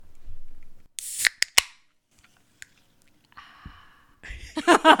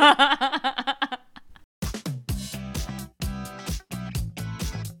Hello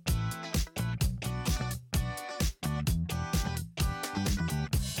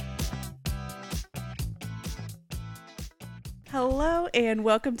and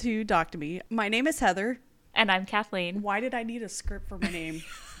welcome to Doc to Me. My name is Heather. And I'm Kathleen. Why did I need a script for my name?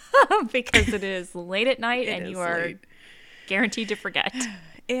 Because it is late at night and you are late. Guaranteed to forget.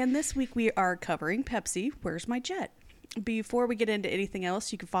 And this week we are covering Pepsi, Where's My Jet? Before we get into anything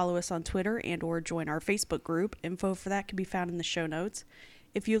else, you can follow us on Twitter and or join our Facebook group. Info for that can be found in the show notes.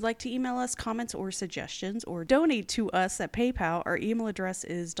 If you'd like to email us comments or suggestions or donate to us at PayPal, our email address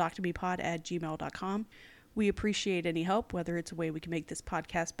is doctomepod@gmail.com. We appreciate any help, whether it's a way we can make this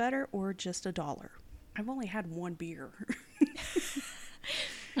podcast better or just $1. I've only had one beer.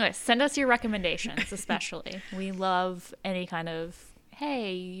 Okay, send us your recommendations, especially. We love any kind of,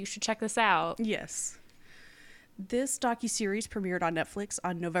 hey, you should check this out. Yes. This docuseries premiered on Netflix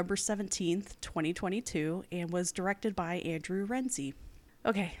on November 17th, 2022, and was directed by Andrew Renzi.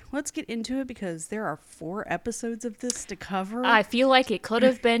 Okay, let's get into it because there are 4 episodes of this to cover. I feel like it could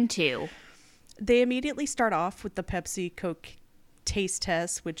have been 2. They immediately start off with the Pepsi Coke taste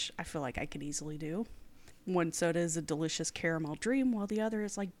test, which I feel like I can easily do. One soda is a delicious caramel dream, while the other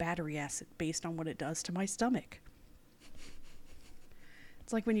is like battery acid based on what it does to my stomach.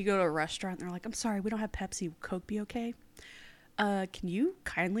 It's like when you go to a restaurant and they're like, I'm sorry, we don't have Pepsi. Will Coke be okay? Can you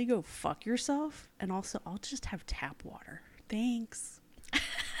kindly go fuck yourself? And also, I'll just have tap water. Thanks.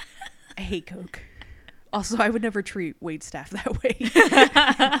 I hate Coke. Also, I would never treat waitstaff that way.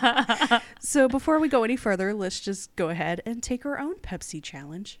 So before we go any further, let's just go ahead and take our own Pepsi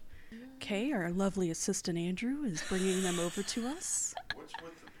challenge. Okay, our lovely assistant Andrew is bringing them over to us. What's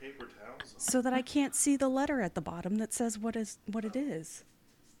with the paper towels? So that I can't see the letter at the bottom that says what it is.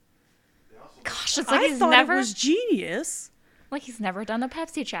 Gosh, it's like I he's thought never it was genius. like he's never done a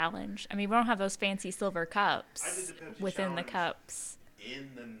Pepsi challenge. I mean, we don't have those fancy silver I cups did the Pepsi within the challenge. cups.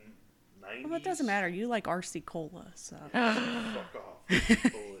 In the 90s. Well, it doesn't matter. You like RC Cola, so. Fuck off.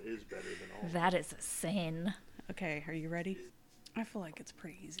 Cola is better than all. That is a sin. Okay, are you ready? I feel like it's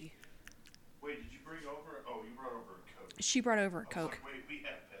pretty easy. Wait, did you bring over? Oh, you brought over a Coke. She brought over a I was Coke. like, wait, we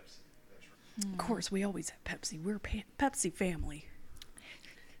had Pepsi. That's right. Of course, we always have Pepsi. We're a Pepsi family.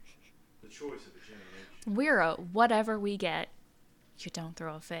 The choice of a generation. We're a whatever we get, you don't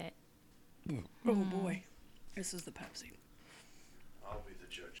throw a fit. Oh boy, this is the Pepsi. I'll be the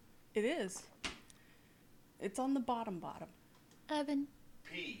judge. It is. It's on the bottom. Evan.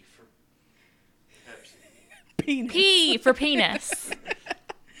 P for Pepsi. Penis. P for penis.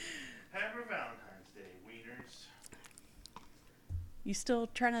 Happy Valentine's Day, wieners. You still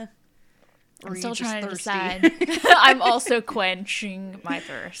trying to? Or I'm are still you just trying to thirsty? decide. I'm also quenching my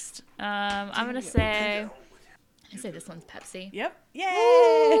thirst. I'm gonna say. I say this one's Pepsi. Yep.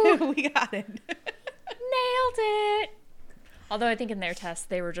 Yay! We got it. Nailed it. Although I think in their test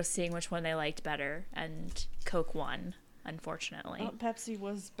they were just seeing which one they liked better, and Coke won, unfortunately. Well, Pepsi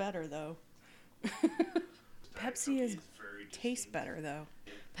was better though. Pepsi is very tastes better though.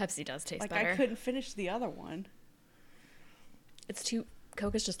 Pepsi does taste Like better. I couldn't finish the other one.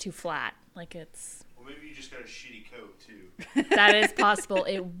 Coke is just too flat. Like it's. Well, maybe you just got a shitty Coke, too. That is possible.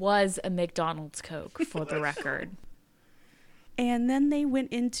 It was a McDonald's Coke, for the record. And then they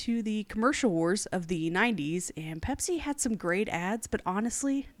went into the commercial wars of the 90s, and Pepsi had some great ads, but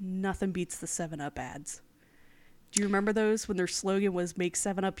honestly, nothing beats the 7-Up ads. Do you remember those when their slogan was Make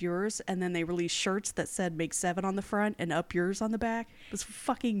 7-Up yours, and then they released shirts that said Make 7 on the front and Up yours on the back? It was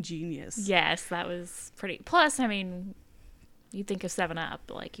fucking genius. Yes, that was pretty. Plus, I mean, you think of 7-Up,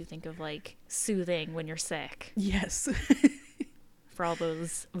 like you think of like soothing when you're sick Yes. for all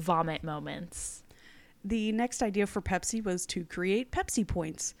those vomit moments. The next idea for Pepsi was to create Pepsi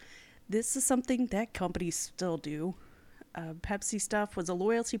points. This is something that companies still do. Pepsi Stuff was a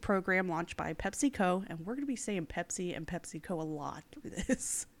loyalty program launched by PepsiCo, and we're going to be saying Pepsi and PepsiCo a lot through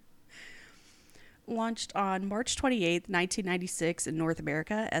this. Launched on March 28th, 1996 in North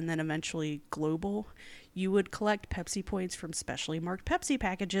America, and then eventually global. You would collect Pepsi points from specially marked Pepsi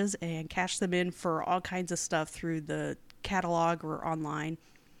packages and cash them in for all kinds of stuff through the catalog or online.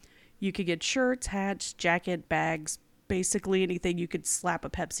 You could get shirts, hats, jacket, bags, basically anything you could slap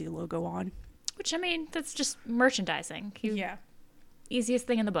a Pepsi logo on. Which, I mean, that's just merchandising. Yeah. Easiest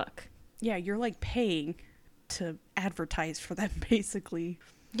thing in the book. Yeah, you're like paying to advertise for them, basically.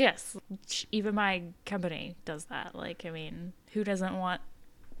 Yes. Even my company does that. Like, I mean, who doesn't want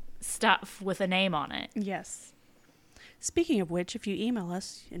stuff with a name on it? Yes. Speaking of which, if you email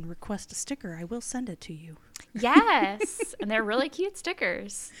us and request a sticker, I will send it to you. Yes. And they're really cute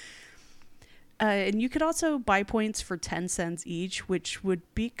stickers. And you could also buy points for 10 cents each, which would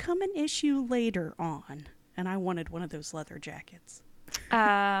become an issue later on. And I wanted one of those leather jackets.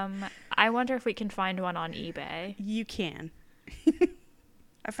 I wonder if we can find one on eBay. You can.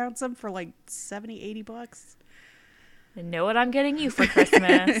 I found some for like 70, 80 bucks. I know what I'm getting you for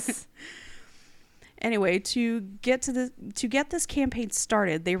Christmas. Anyway, to get this campaign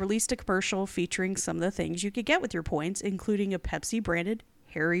started, they released a commercial featuring some of the things you could get with your points, including a Pepsi branded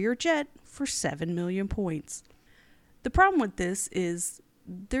Harrier jet for 7 million points. The problem with this is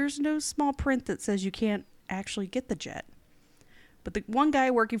there's no small print that says you can't actually get the jet. But the one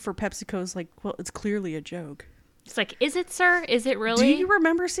guy working for PepsiCo is like, well, it's clearly a joke. It's like, is it, sir? Is it really? Do you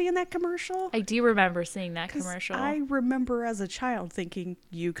remember seeing that commercial? I do remember seeing that commercial. I remember as a child thinking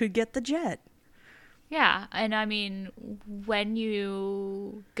you could get the jet. Yeah, and I mean, when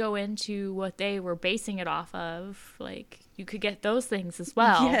you go into what they were basing it off of, like, you could get those things as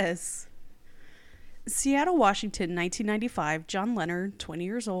well. Yes. Seattle, Washington, 1995. John Leonard, 20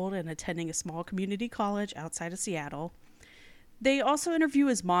 years old and attending a small community college outside of Seattle. They also interview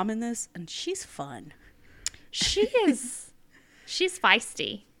his mom in this, and she's fun. She is. She's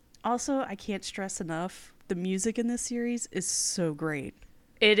feisty. Also, I can't stress enough, the music in this series is so great.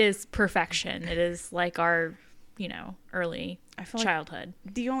 It is perfection. It is like our, early childhood.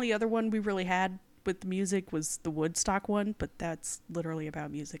 Like the only other one we really had with the music was the Woodstock one, but that's literally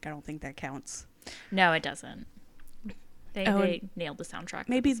about music. I don't think that counts. No, it doesn't. They nailed the soundtrack.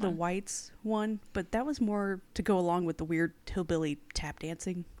 Maybe the Whites one, but that was more to go along with the weird hillbilly tap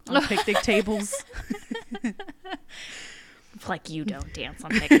dancing on picnic tables. Like you don't dance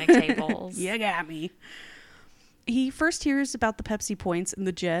on picnic tables. You got me. He first hears about the Pepsi points in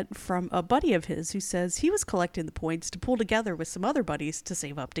the jet from a buddy of his who says he was collecting the points to pull together with some other buddies to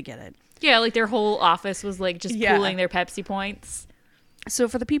save up to get it. Yeah, like their whole office was like just pooling their Pepsi points. So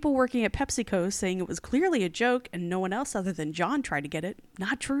for the people working at PepsiCo saying it was clearly a joke and no one else other than John tried to get it,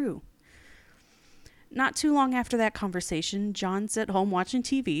 not true. Not too long after that conversation, John's at home watching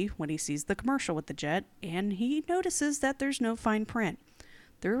TV when he sees the commercial with the jet, and he notices that there's no fine print.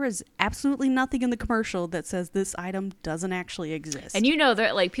 There is absolutely nothing in the commercial that says this item doesn't actually exist. And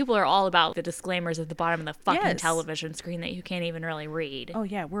that like people are all about the disclaimers at the bottom of the fucking television screen that you can't even really read. Oh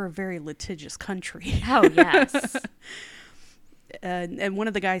yeah, we're a very litigious country. Oh yes. And one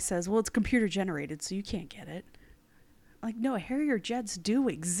of the guys says, well, it's computer generated, so you can't get it. Like, no, Harrier jets do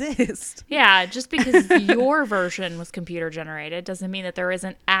exist. Yeah, just because your version was computer generated doesn't mean that there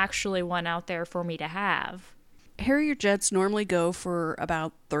isn't actually one out there for me to have. Harrier jets normally go for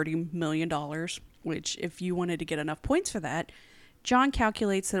about $30 million, which if you wanted to get enough points for that, John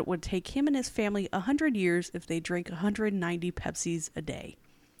calculates that it would take him and his family 100 years if they drink 190 Pepsis a day.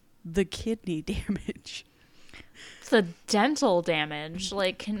 The kidney damage. The dental damage.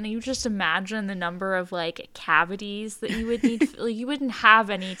 Like, can you just imagine the number of like cavities that you would need? Like, you wouldn't have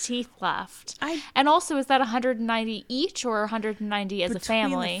any teeth left. And also, is that 190 each or 190 as a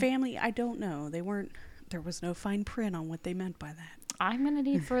family? The family, I don't know. There was no fine print on what they meant by that. I'm gonna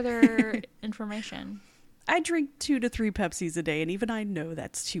need further information. I drink 2 to 3 Pepsis a day, and even I know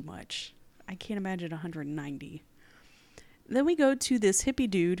that's too much. I can't imagine 190. Then we go to this hippie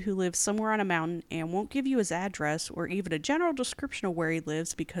dude who lives somewhere on a mountain and won't give you his address or even a general description of where he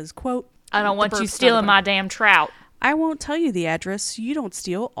lives because, quote, I don't want you stealing my damn trout. I won't tell you the address so you don't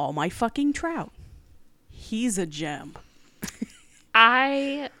steal all my fucking trout. He's a gem.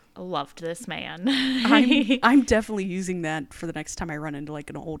 I loved this man. I'm definitely using that for the next time I run into like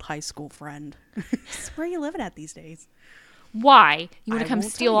an old high school friend. Where are you living at these days? Why? You want to come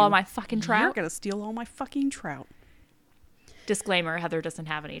steal all my fucking trout? You're going to steal all my fucking trout. Disclaimer, Heather doesn't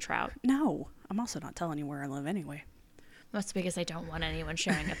have any trout. No, I'm also not telling you where I live anyway. That's because I don't want anyone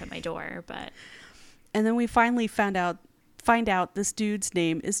showing up at my door, but... And then we finally find out this dude's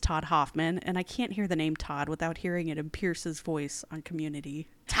name is Todd Hoffman, and I can't hear the name Todd without hearing it in Pierce's voice on Community.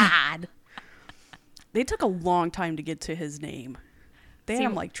 Todd! They took a long time to get to his name. They had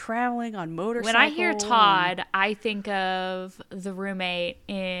him like traveling on motorcycles. When I hear Todd, I think of the roommate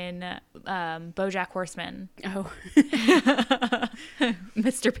in BoJack Horseman. Oh.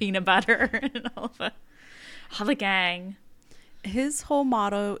 Mr. Peanut Butter and all the gang. His whole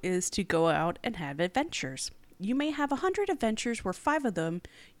motto is to go out and have adventures. You may have 100 adventures where 5 of them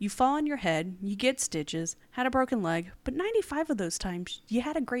you fall on your head, you get stitches, had a broken leg, but 95 of those times you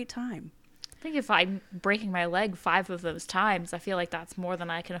had a great time. I think if I'm breaking my leg 5 of those times, I feel like that's more than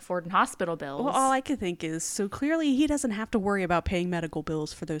I can afford in hospital bills. Well, all I can think is, so clearly he doesn't have to worry about paying medical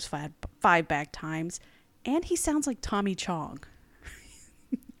bills for those 5 back times, and he sounds like Tommy Chong.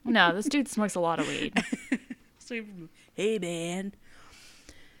 No, this dude smokes a lot of weed. Hey, man.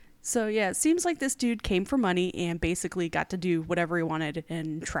 So yeah, it seems like this dude came for money and basically got to do whatever he wanted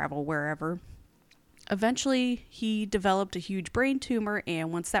and travel wherever. Eventually, he developed a huge brain tumor,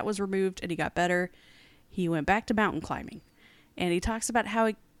 and once that was removed and he got better, he went back to mountain climbing. And he talks about how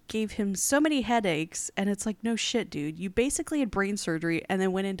it gave him so many headaches, and it's like, no shit, dude. You basically had brain surgery and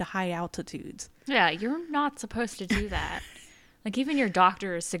then went into high altitudes. Yeah, you're not supposed to do that. Like, even your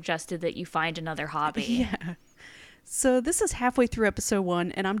doctor has suggested that you find another hobby. Yeah. So this is halfway through episode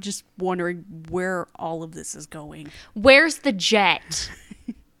 1, and I'm just wondering where all of this is going. Where's the jet?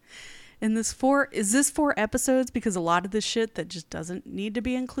 And is this 4 episodes because a lot of this shit that just doesn't need to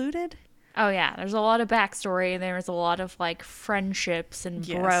be included? Oh, yeah. There's a lot of backstory, and there's a lot of, like, friendships and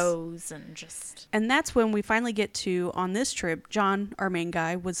Yes. bros and just... And that's when we finally get to, on this trip, John, our main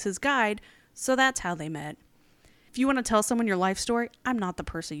guy, was his guide, so that's how they met. If you want to tell someone your life story, I'm not the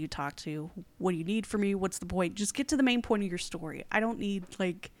person you talk to. What do you need from me? What's the point? Just get to the main point of your story. I don't need,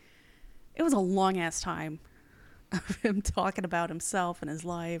 like... It was a long-ass time of him talking about himself and his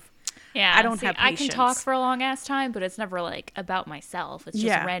life. Yeah, I don't have I can patience. talk for a long ass time, but it's never like about myself. It's just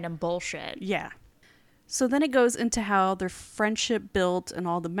Yeah. random bullshit. Yeah. So then it goes into how their friendship built and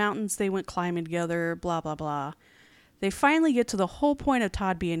all the mountains they went climbing together, blah, blah, blah. They finally get to the whole point of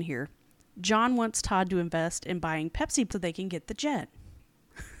Todd being here. John wants Todd to invest in buying Pepsi so they can get the jet.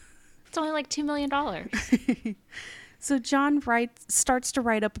 It's only like $2 million. So John starts to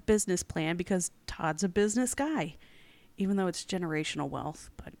write up a business plan because Todd's a business guy, even though it's generational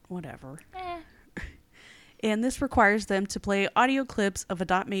wealth, but whatever. And this requires them to play audio clips of a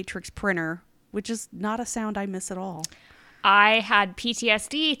dot matrix printer, which is not a sound I miss at all. I had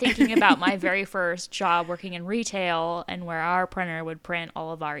PTSD thinking about my very first job working in retail and where our printer would print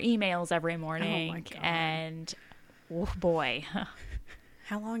all of our emails every morning. Oh my God. And oh boy,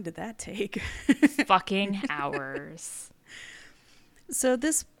 How long did that take? fucking hours. So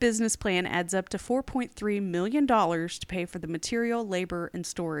this business plan adds up to $4.3 million to pay for the material, labor, and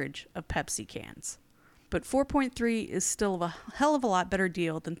storage of Pepsi cans. But 4.3 is still a hell of a lot better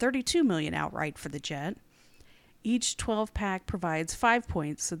deal than 32 million outright for the jet. Each 12-pack provides 5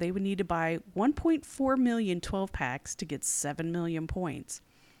 points, so they would need to buy 1.4 million 12-packs to get 7 million points.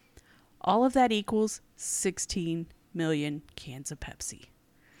 All of that equals 16 million cans of Pepsi.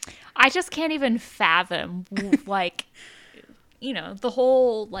 I just can't even fathom, like, you know, the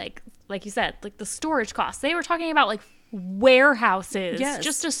whole, like you said, like the storage costs. They were talking about like warehouses Yes.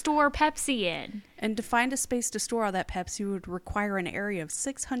 just to store Pepsi in. And to find a space to store all that Pepsi would require an area of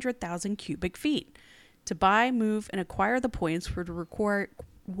 600,000 cubic feet. To buy, move, and acquire the points would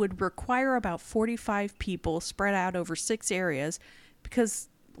require about 45 people spread out over 6 areas because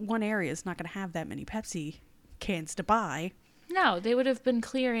one area is not going to have that many Pepsi cans to buy. No, they would have been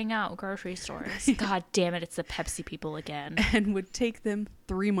clearing out grocery stores. God damn it, it's the Pepsi people again. And would take them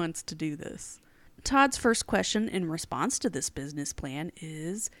 3 months to do this. Todd's first question in response to this business plan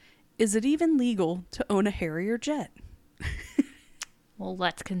is it even legal to own a Harrier jet? Well,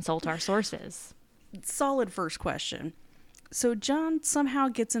 let's consult our sources. Solid first question. So John somehow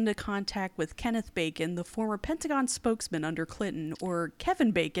gets into contact with Kenneth Bacon, the former Pentagon spokesman under Clinton, or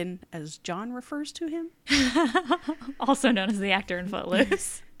Kevin Bacon, as John refers to him. Also known as the actor in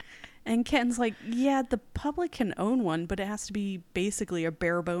Footloose. And Ken's like, yeah, the public can own one, but it has to be basically a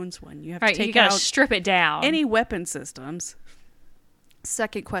bare bones one. You have Right, to you take gotta out strip it down. any weapon systems.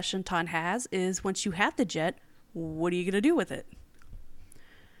 Second question Todd has is, once you have the jet, what are you going to do with it?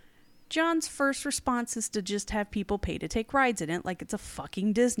 John's first response is to just have people pay to take rides in it like it's a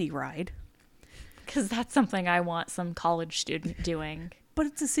fucking Disney ride. Because that's something I want some college student doing. But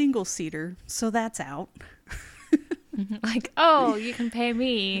it's a single-seater, so that's out. Like, oh, you can pay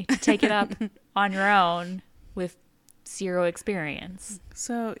me to take it up on your own with zero experience.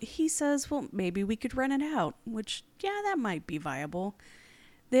 So he says, well, maybe we could rent it out, which, yeah, that might be viable.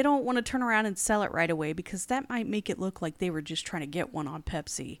 They don't want to turn around and sell it right away because that might make it look like they were just trying to get one on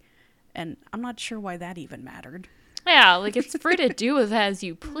Pepsi. And I'm not sure why that even mattered. Yeah, like it's free to do with as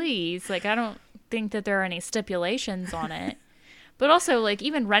you please. Like, I don't think that there are any stipulations on it. But also, like,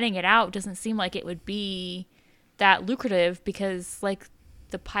 even renting it out doesn't seem like it would be that lucrative because, like,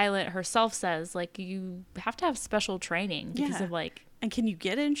 the pilot herself says, like, you have to have special training because Yeah. of, like... And can you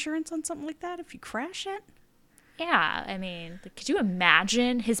get insurance on something like that if you crash it? Yeah, I mean, like, could you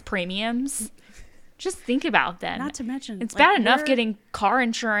imagine his premiums? Just think about them. Not to mention, It's like, bad enough where- getting car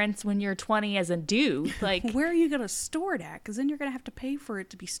insurance when you're 20 as a dude. Like, Where are you going to store it at? Because then you're going to have to pay for it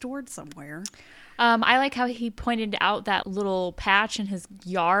to be stored somewhere. I like how he pointed out that little patch in his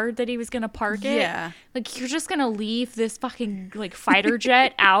yard that he was going to park it. Yeah. Like, you're just going to leave this fucking, like, fighter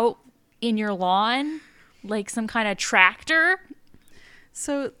jet out in your lawn? Like some kind of tractor?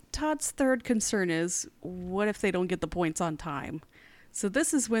 So Todd's third concern is, what if they don't get the points on time? So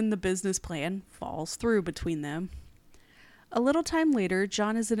this is when the business plan falls through between them. A little time later,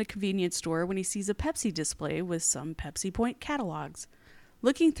 John is in a convenience store when he sees a Pepsi display with some Pepsi Point catalogs.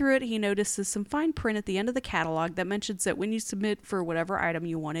 Looking through it, he notices some fine print at the end of the catalog that mentions that when you submit for whatever item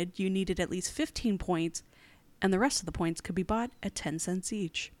you wanted, you needed at least 15 points, and the rest of the points could be bought at 10 cents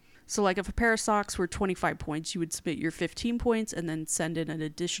each. So like if a pair of socks were 25 points, you would submit your 15 points and then send in an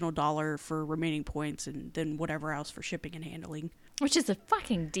additional $1 for remaining points and then whatever else for shipping and handling. Which is a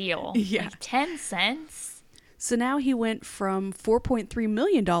fucking deal. Yeah. Like 10 cents? So now he went from $4.3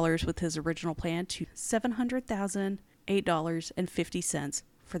 million with his original plan to $700,008.50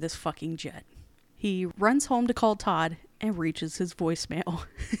 for this fucking jet. He runs home to call Todd and reaches his voicemail.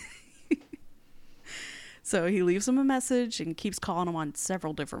 So he leaves him a message and keeps calling him on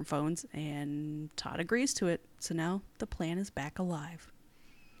several different phones, and Todd agrees to it. So now the plan is back alive.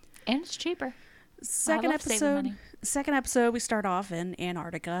 And it's cheaper. Second episode, we start off in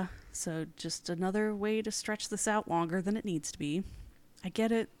Antarctica. So just another way to stretch this out longer than it needs to be. I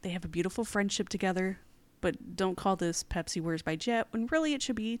get it. They have a beautiful friendship together, but don't call this Pepsi Wears by Jet when really it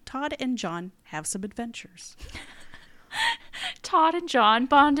should be Todd and John have some adventures. Todd and John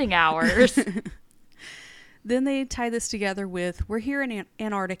bonding hours. Then they tie this together with, we're here in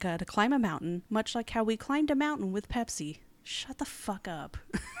Antarctica to climb a mountain, much like how we climbed a mountain with Pepsi. Shut the fuck up.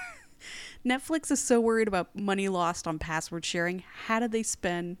 Netflix is so worried about money lost on password sharing. How did they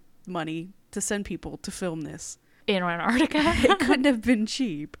spend money to send people to film this? In Antarctica. It couldn't have been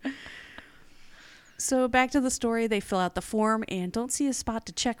cheap. So back to the story, they fill out the form and don't see a spot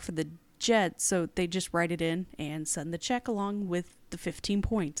to check for the jet, so they just write it in and send the check along with the 15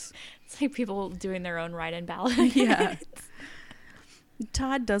 points. It's like people doing their own write-in ballot. Yeah.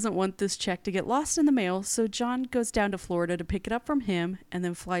 Todd doesn't want this check to get lost in the mail, so John goes down to Florida to pick it up from him and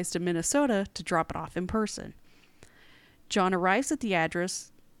then flies to Minnesota to drop it off in person. John arrives at the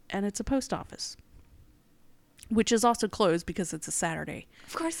address, and it's a post office, which is also closed because it's a Saturday.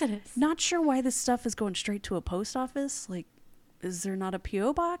 Of course it is. Not sure why this stuff is going straight to a post office. Like, is there not a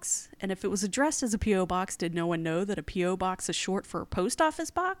P.O. box? And if it was addressed as a P.O. box, did no one know that a P.O. box is short for a post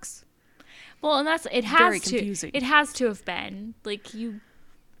office box? Well, and that's it. Very Has confusing. to. It has to have been like you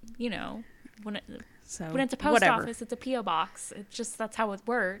know, when it's a post office, it's a P.O. box. It's just that's how it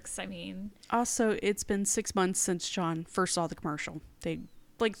works. I mean, also, it's been 6 months since John first saw the commercial. They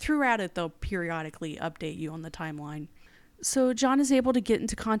throughout it, they'll periodically update you on the timeline. So John is able to get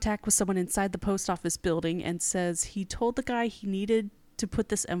into contact with someone inside the post office building and says he told the guy he needed to put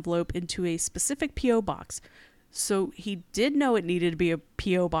this envelope into a specific P.O. box. So he did know it needed to be a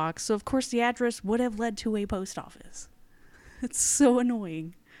P.O. box. So of course the address would have led to a post office. It's so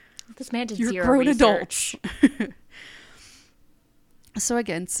annoying. this man did You're zero grown research. adults. So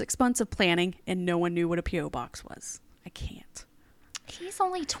again, 6 months of planning and no one knew what a P.O. box was. I can't. He's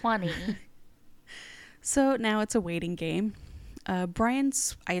only 20. So now it's a waiting game.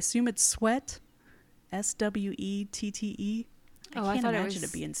 Brian's, I assume it's Sweat. S-W-E-T-T-E. I can't imagine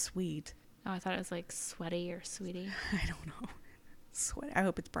it being sweet. Oh, I thought it was like sweaty or sweetie. I don't know. Sweat. I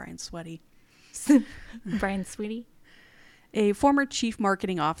hope it's Brian Sweaty. Brian Sweetie. A former chief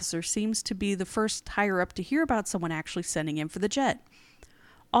marketing officer seems to be the first higher up to hear about someone actually sending in for the jet.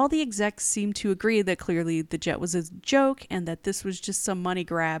 All the execs seem to agree that clearly the jet was a joke and that this was just some money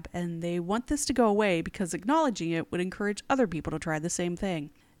grab, and they want this to go away because acknowledging it would encourage other people to try the same thing.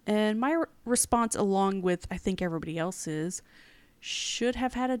 And my response, along with I think everybody else, is should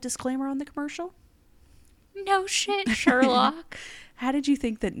have had a disclaimer on the commercial. No shit, Sherlock. How did you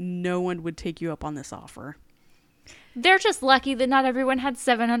think that no one would take you up on this offer? They're just lucky that not everyone had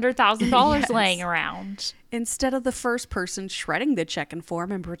 $700,000 Yes. laying around. Instead of the first person shredding the check and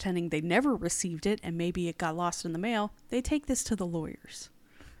form and pretending they never received it and maybe it got lost in the mail, they take this to the lawyers.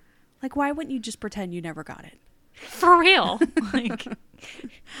 Like, why wouldn't you just pretend you never got it? For real. Like,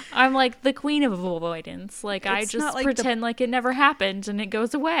 I'm like the queen of avoidance. Like, I It's just not like pretend like it never happened and it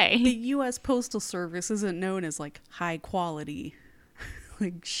goes away. The U.S. Postal Service isn't known as, like, high quality.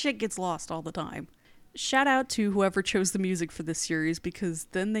 Like, shit gets lost all the time. Shout out to whoever chose the music for this series, because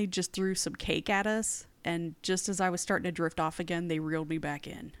then they just threw some cake at us, and just as I was starting to drift off again, they reeled me back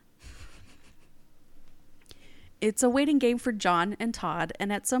in. It's a waiting game for John and Todd,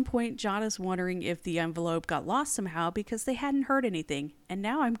 and at some point John is wondering if the envelope got lost somehow because they hadn't heard anything, and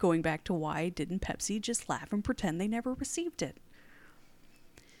now I'm going back to why didn't Pepsi just laugh and pretend they never received it?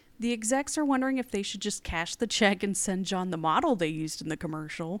 The execs are wondering if they should just cash the check and send John the model they used in the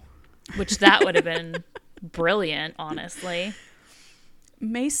commercial. Which that would have been brilliant, honestly.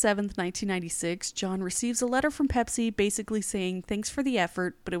 May 7th, 1996, John receives a letter from Pepsi basically saying thanks for the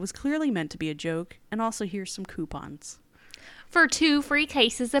effort, but it was clearly meant to be a joke, and also here's some coupons. For 2 free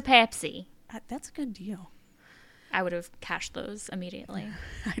cases of Pepsi. That's a good deal. I would have cashed those immediately.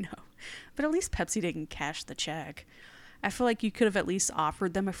 I know. But at least Pepsi didn't cash the check. I feel like you could have at least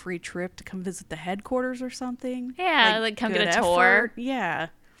offered them a free trip to come visit the headquarters or something. Yeah, like come get a tour. Yeah.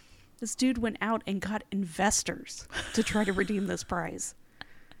 This dude went out and got investors to try to redeem this prize.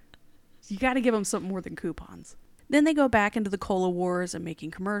 You got to give them something more than coupons. Then they go back into the cola wars and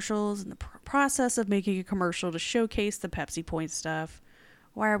making commercials, and the process of making a commercial to showcase the Pepsi Point stuff.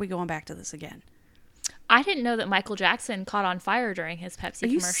 Why are we going back to this again? I didn't know that Michael Jackson caught on fire during his Pepsi commercial.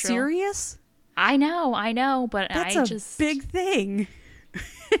 Are you serious? I know, but that's a big thing.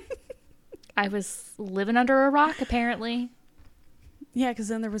 I was living under a rock, apparently. Yeah, because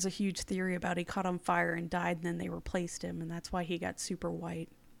then there was a huge theory about he caught on fire and died, and then they replaced him, and that's why he got super white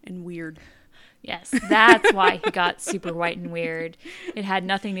and weird. Yes, that's why he got super white and weird. It had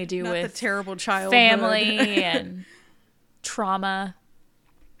nothing to do with the terrible childhood, family and trauma.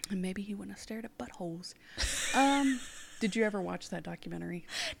 And maybe he wouldn't have stared at buttholes. Did you ever watch that documentary?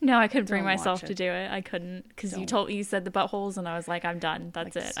 No, I couldn't bring myself to do it. I couldn't, because you said the buttholes, and I was like, I'm done.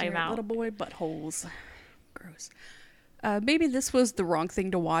 That's it. I'm out. Little boy buttholes. Gross. Maybe this was the wrong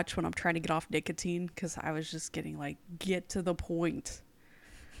thing to watch when I'm trying to get off nicotine, because I was just getting like, get to the point.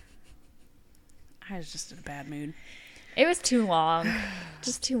 I was just in a bad mood. It was too long.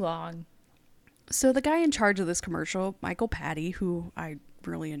 Just too long. So the guy in charge of this commercial, Michael Patty, who I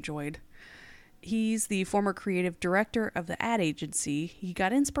really enjoyed, he's the former creative director of the ad agency. He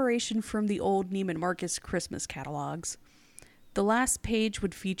got inspiration from the old Neiman Marcus Christmas catalogs. The last page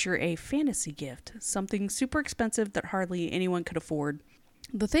would feature a fantasy gift, something super expensive that hardly anyone could afford.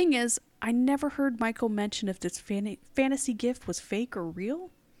 The thing is, I never heard Michael mention if this fantasy gift was fake or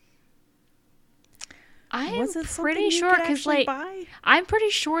real. I'm pretty sure, because I'm pretty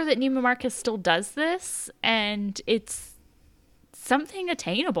sure that Neiman Marcus still does this, and it's something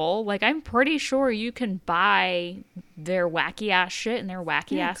attainable. Like, I'm pretty sure you can buy their wacky ass shit in their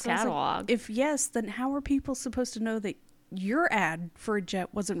wacky ass catalog. Like, if yes, then how are people supposed to know that your ad for a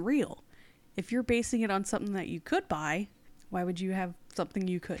jet wasn't real? If you're basing it on something that you could buy, why would you have something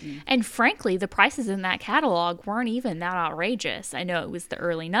you couldn't? And frankly, the prices in that catalog weren't even that outrageous. I know it was the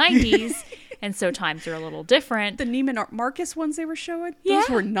early 90s, and so times are a little different. The Neiman Marcus ones they were showing? Those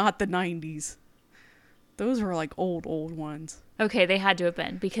were not the 90s. Those were like old ones. Okay, they had to have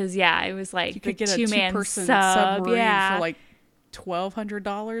been, because it was like you could get a 2-person submarine for like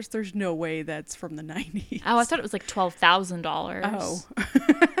 $1,200. There's no way that's from the 90s. Oh, I thought it was like $12,000.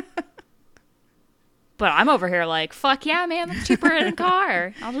 Oh. But I'm over here like, fuck yeah, man, that's cheaper than a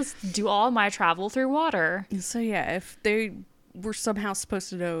car. I'll just do all my travel through water. So yeah, if they were somehow supposed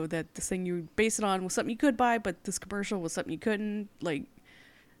to know that this thing you base it on was something you could buy, but this commercial was something you couldn't, like,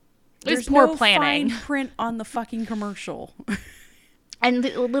 there's poor no planning. Fine print on the fucking commercial. And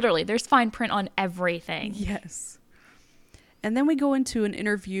literally, there's fine print on everything. Yes. And then we go into an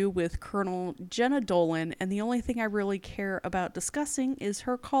interview with Colonel Jenna Dolan, and the only thing I really care about discussing is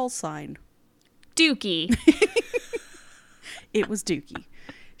her call sign. Dookie. It was Dookie.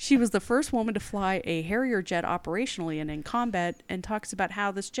 She was the first woman to fly a Harrier jet operationally and in combat, and talks about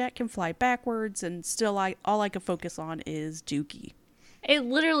how this jet can fly backwards, and still all I can focus on is Dookie. It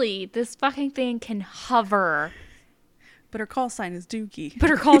literally, this fucking thing can hover. But her call sign is Dookie.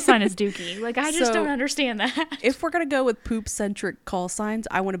 Like, I just don't understand that. If we're going to go with poop-centric call signs,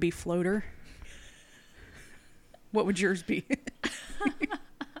 I want to be Floater. What would yours be?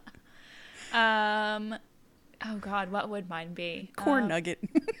 Oh God, what would mine be? Corn Nugget.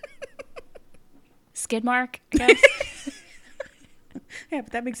 Skid mark, I guess. Yeah,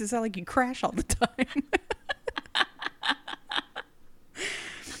 but that makes it sound like you crash all the time.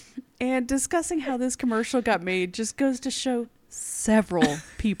 And discussing how this commercial got made just goes to show several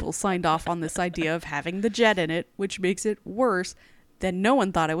people signed off on this idea of having the jet in it, which makes it worse that no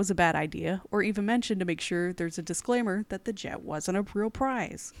one thought it was a bad idea, or even mentioned to make sure there's a disclaimer that the jet wasn't a real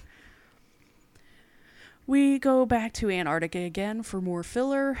prize. We go back to Antarctica again for more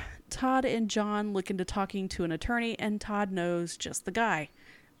filler. Todd and John look into talking to an attorney, and Todd knows just the guy,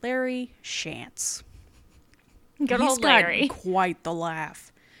 Larry Shantz. Good old Larry. He's got quite the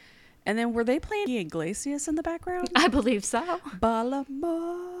laugh. And then were they playing Iglesias in the background? I believe so.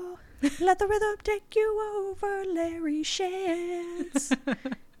 Balamo, let the rhythm take you over, Larry Shantz.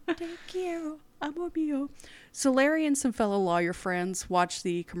 Te quiero, amor mío. So Larry and some fellow lawyer friends watch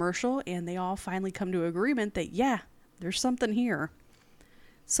the commercial, and they all finally come to agreement that, yeah, there's something here.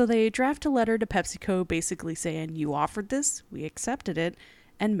 So they draft a letter to PepsiCo basically saying, you offered this, we accepted it,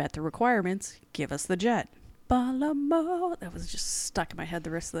 and met the requirements, give us the jet. Balamo. That was just stuck in my head the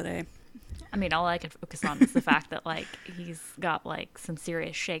rest of the day. I mean, all I can focus on is the fact that, like, he's got, like, some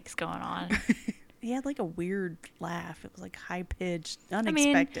serious shakes going on. He had, like, a weird laugh. It was, like, high-pitched,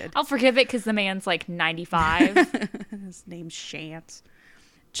 unexpected. I mean, I'll forgive it because the man's, like, 95. His name's Shantz.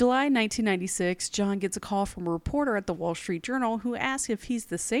 July 1996, John gets a call from a reporter at the Wall Street Journal who asks if he's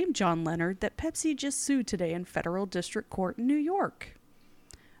the same John Leonard that Pepsi just sued today in federal district court in New York.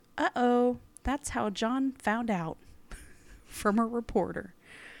 Uh-oh. That's how John found out from a reporter.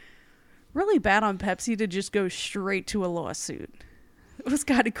 Really bad on Pepsi to just go straight to a lawsuit. It was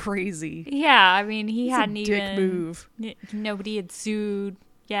kind of crazy. Yeah, I mean, he It's hadn't a dick even move. Nobody had sued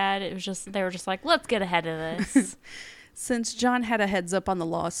yet. It was just they were just like, let's get ahead of this. Since John had a heads up on the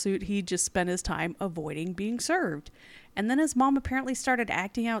lawsuit, he just spent his time avoiding being served. And then his mom apparently started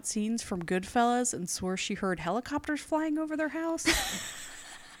acting out scenes from Goodfellas and swore she heard helicopters flying over their house.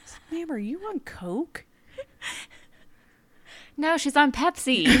 Ma'am, are you on coke? No, she's on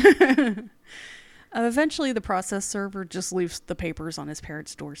Pepsi. Eventually, the process server just leaves the papers on his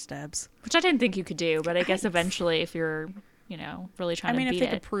parents' doorsteps. Which I didn't think you could do, but I guess eventually if you're, really trying to beat if they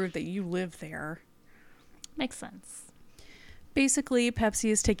it. could prove that you live there. Makes sense. Basically, Pepsi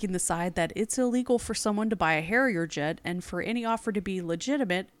is taking the side that it's illegal for someone to buy a Harrier jet, and for any offer to be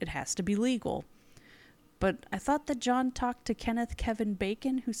legitimate, it has to be legal. But I thought that John talked to Kenneth Kevin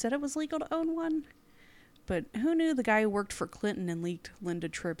Bacon, who said it was legal to own one. But who knew the guy who worked for Clinton and leaked Linda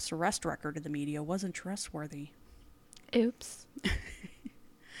Tripp's arrest record to the media wasn't trustworthy? Oops.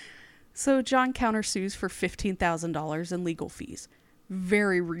 So John countersues for $15,000 in legal fees.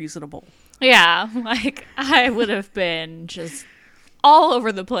 Very reasonable. Yeah, like I would have been just all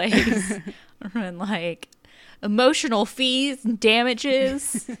over the place. And like emotional fees and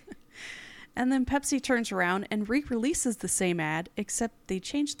damages. And then Pepsi turns around and re-releases the same ad, except they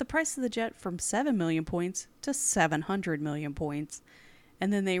changed the price of the jet from 7 million points to 700 million points.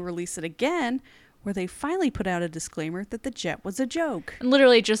 And then they release it again, where they finally put out a disclaimer that the jet was a joke. And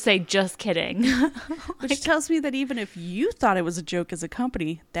literally just say, just kidding. Which tells me that even if you thought it was a joke as a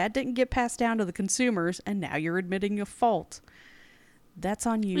company, that didn't get passed down to the consumers, and now you're admitting a fault. That's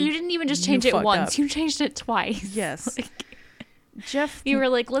on you. You didn't even just change it once. Up. You changed it twice. Yes. Like, Jeff, you were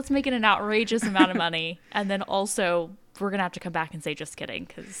like, let's make it an outrageous amount of money. And then also, we're going to have to come back and say just kidding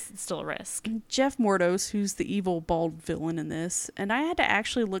because it's still a risk. Jeff Mordos, who's the evil bald villain in this, and I had to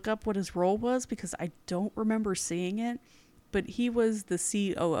actually look up what his role was because I don't remember seeing it, but he was the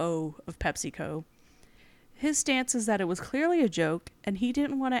COO of PepsiCo. His stance is that it was clearly a joke, and he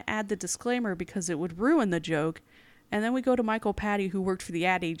didn't want to add the disclaimer because it would ruin the joke. And then we go to Michael Patty, who worked for the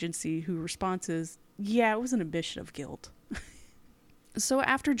ad agency, whose response is, yeah, it was an admission of guilt. So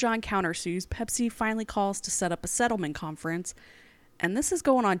after John countersues, Pepsi finally calls to set up a settlement conference, and this is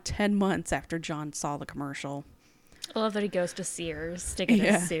going on 10 months after John saw the commercial. I love that he goes to Sears to get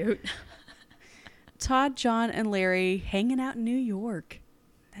his suit. Todd, John, and Larry hanging out in New York.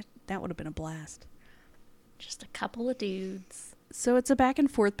 That would have been a blast. Just a couple of dudes. So it's a back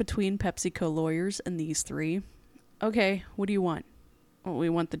and forth between PepsiCo lawyers and these three. Okay, what do you want? Well, we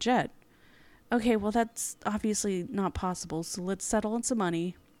want the jet. Okay, well, that's obviously not possible, so let's settle on some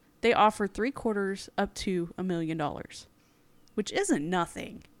money. They offer 3/4 up to $1 million, which isn't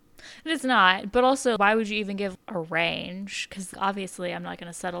nothing. It is not, but also, why would you even give a range? Because obviously, I'm not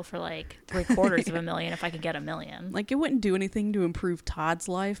going to settle for like 3/4 of $1 million if I could get $1 million. Like, it wouldn't do anything to improve Todd's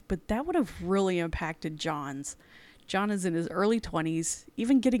life, but that would have really impacted John's. John is in his early 20s.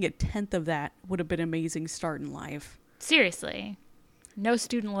 Even getting a tenth of that would have been an amazing start in life. Seriously. No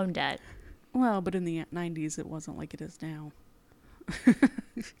student loan debt. Well, but in the 90s, it wasn't like it is now.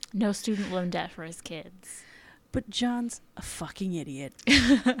 No student loan debt for his kids. But John's a fucking idiot.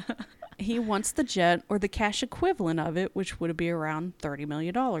 He wants the jet or the cash equivalent of it, which would be around $30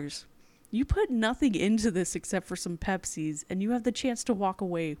 million. You put nothing into this except for some Pepsis, and you have the chance to walk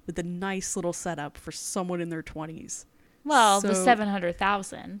away with a nice little setup for someone in their 20s. Well, the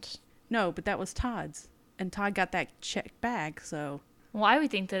 $700,000. No, but that was Todd's. And Todd got that check back, so... Well, I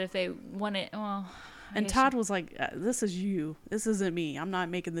would think that if they won it, well... And Todd was like, this is you. This isn't me. I'm not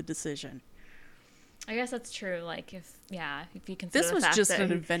making the decision. I guess that's true. Like, if you consider this was just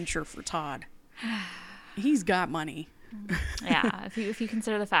an adventure for Todd. He's got money. Yeah, if you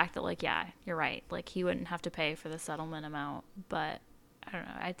consider the fact that, like, yeah, you're right. Like, he wouldn't have to pay for the settlement amount. But, I don't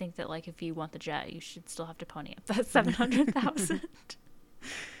know. I think that, like, if you want the jet, you should still have to pony up that $700,000.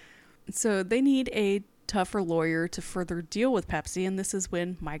 So they need a tougher lawyer to further deal with Pepsi, and this is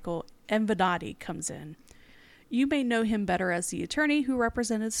when Michael Envedati comes in. You may know him better as the attorney who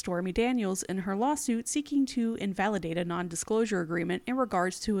represented Stormy Daniels in her lawsuit seeking to invalidate a non-disclosure agreement in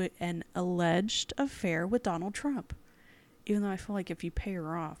regards to an alleged affair with Donald Trump. Even though I feel like if you pay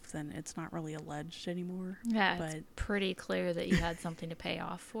her off, then it's not really alleged anymore. Yeah, but it's pretty clear that you had something to pay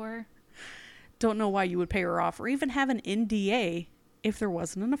off for. Don't know why you would pay her off or even have an NDA if there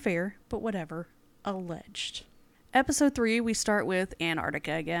wasn't an affair, but whatever. Alleged. Episode 3, we start with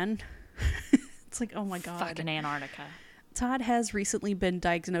Antarctica again. It's like, oh my God. Fucking Antarctica. Todd has recently been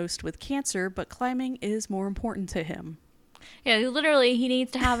diagnosed with cancer, but climbing is more important to him. Yeah, literally, he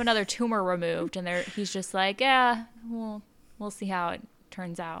needs to have another tumor removed, and he's just like, yeah, we'll see how it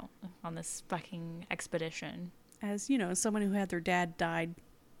turns out on this fucking expedition. As, you know, someone who had their dad died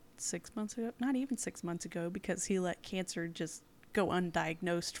 6 months ago, not even 6 months ago, because he let cancer just go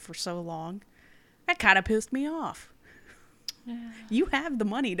undiagnosed for so long. That kind of pissed me off. Yeah. You have the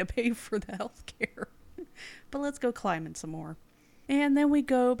money to pay for the health care. But let's go climbing some more. And then we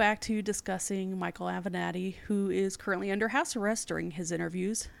go back to discussing Michael Avenatti, who is currently under house arrest during his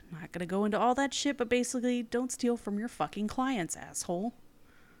interviews. Not going to go into all that shit, but basically, don't steal from your fucking clients, asshole.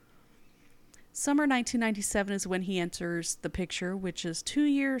 Summer 1997 is when he enters the picture, which is 2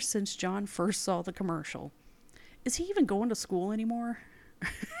 years since John first saw the commercial. Is he even going to school anymore?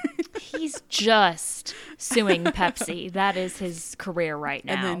 He's just suing Pepsi. That is his career right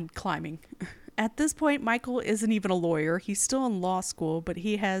now. And then climbing. At this point, Michael isn't even a lawyer. He's still in law school, but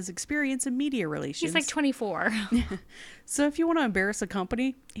he has experience in media relations. He's like 24. So if you want to embarrass a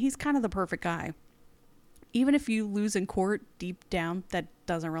company, he's kind of the perfect guy. Even if you lose in court, deep down, that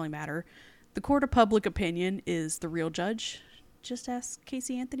doesn't really matter. The court of public opinion is the real judge. Just ask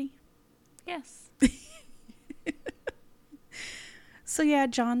Casey Anthony. Yes. So yeah,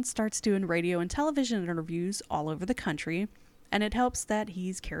 John starts doing radio and television interviews all over the country, and it helps that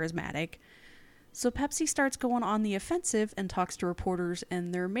he's charismatic. So Pepsi starts going on the offensive and talks to reporters,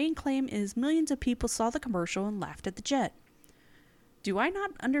 and their main claim is millions of people saw the commercial and laughed at the jet. Do I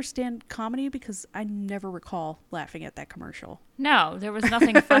not understand comedy? Because I never recall laughing at that commercial. No, there was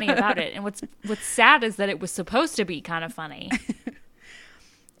nothing funny about it. And what's sad is that it was supposed to be kind of funny.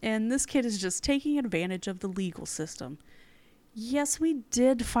 And this kid is just taking advantage of the legal system. Yes, we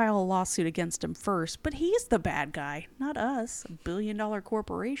did file a lawsuit against him first, but he's the bad guy, not us, a billion-dollar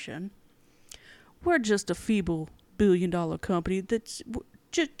corporation. We're just a feeble billion-dollar company that's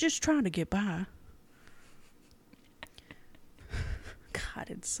just trying to get by. God,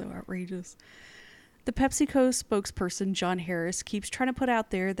 it's so outrageous. The PepsiCo spokesperson, John Harris, keeps trying to put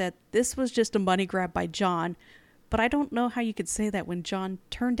out there that this was just a money grab by John, but I don't know how you could say that when John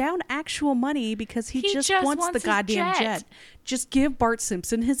turned down actual money because he just wants the goddamn jet. Just give Bart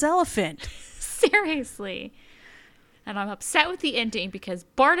Simpson his elephant. Seriously. And I'm upset with the ending because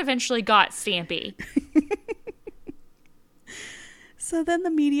Bart eventually got Stampy. So then the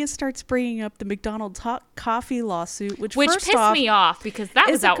media starts bringing up the McDonald's coffee lawsuit, which pissed me off because that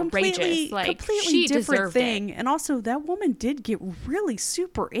was outrageous. Completely different thing. And also, that woman did get really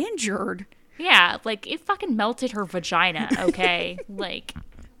super injured. Yeah, it fucking melted her vagina, okay?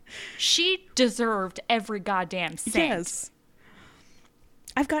 She deserved every goddamn cent. Yes.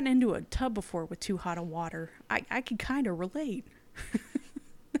 I've gotten into a tub before with too hot of water. I can kind of relate.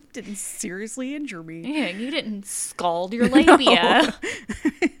 That didn't seriously injure me. Yeah, you didn't scald your labia.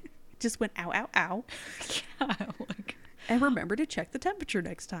 No. Just went ow, ow, ow. Yeah, and remember to check the temperature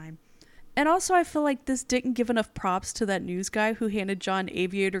next time. And also, I feel like this didn't give enough props to that news guy who handed John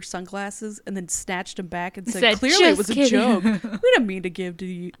aviator sunglasses and then snatched them back and said clearly it was a joke. We didn't mean to give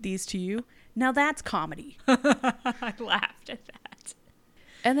these to you. Now that's comedy. I laughed at that.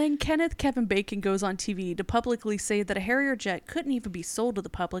 And then Kevin Bacon goes on TV to publicly say that a Harrier jet couldn't even be sold to the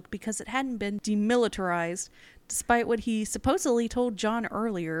public because it hadn't been demilitarized, despite what he supposedly told John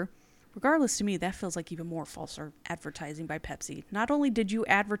earlier. Regardless, to me, that feels like even more false advertising by Pepsi. Not only did you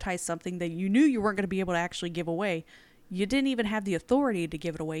advertise something that you knew you weren't going to be able to actually give away, you didn't even have the authority to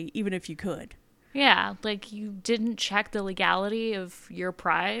give it away, even if you could. Yeah, you didn't check the legality of your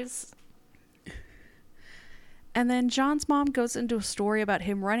prize. And then John's mom goes into a story about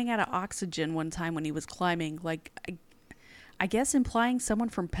him running out of oxygen one time when he was climbing. I guess implying someone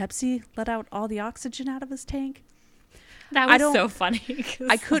from Pepsi let out all the oxygen out of his tank. That was so funny.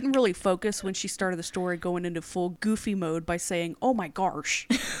 I couldn't really focus when she started the story going into full goofy mode by saying, "Oh my gosh."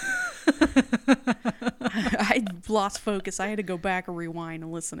 I lost focus. I had to go back and rewind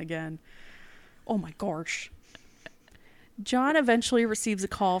and listen again. Oh my gosh. John eventually receives a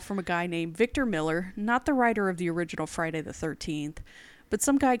call from a guy named Victor Miller, not the writer of the original Friday the 13th, but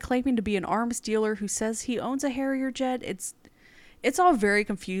some guy claiming to be an arms dealer who says he owns a Harrier jet. It's all very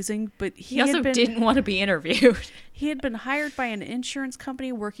confusing, but he also didn't want to be interviewed. He had been hired by an insurance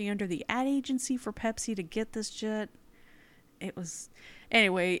company working under the ad agency for Pepsi to get this jet.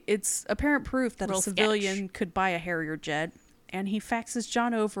 Anyway, it's apparent proof that a civilian could buy a Harrier jet, and he faxes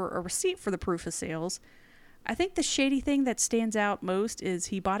John over a receipt for the proof of sales. I think the shady thing that stands out most is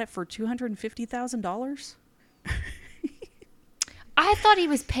he bought it for $250,000. I thought he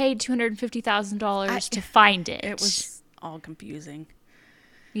was paid $250,000 to find it. It was all confusing.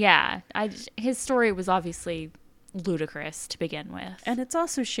 Yeah, his story was obviously ludicrous to begin with. And it's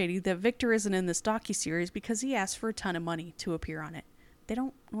also shady that Victor isn't in this docuseries because he asked for a ton of money to appear on it. They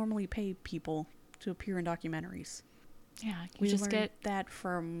don't normally pay people to appear in documentaries. Yeah, we just get that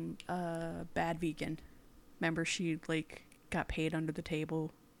from Bad Vegan. Remember, she got paid under the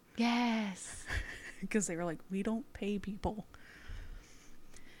table. Yes. Because they were like, we don't pay people.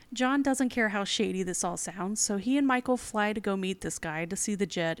 John doesn't care how shady this all sounds, so he and Michael fly to go meet this guy to see the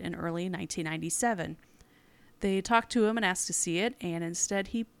jet in early 1997. They talk to him and ask to see it, and instead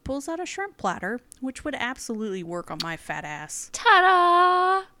he pulls out a shrimp platter, which would absolutely work on my fat ass.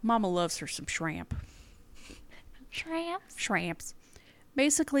 Ta-da! Mama loves her some shrimp. Shrimps? Shrimps.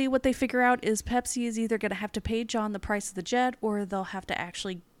 Basically, what they figure out is Pepsi is either going to have to pay John the price of the jet, or they'll have to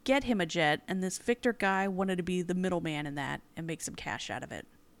actually get him a jet, and this Victor guy wanted to be the middleman in that and make some cash out of it.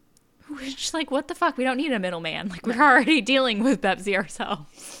 Which, what the fuck? We don't need a middleman. We're already dealing with Pepsi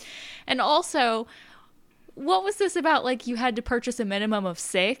ourselves. And also, what was this about? You had to purchase a minimum of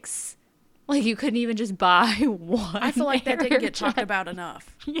 6? You couldn't even just buy one. I feel like that didn't get talked about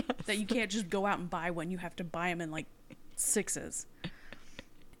enough. Yes. That you can't just go out and buy one. You have to buy them in 6s.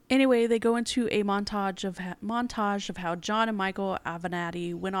 Anyway, they go into a montage of how John and Michael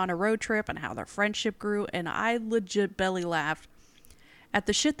Avenatti went on a road trip and how their friendship grew, and I legit belly laughed at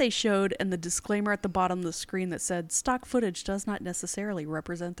the shit they showed and the disclaimer at the bottom of the screen that said stock footage does not necessarily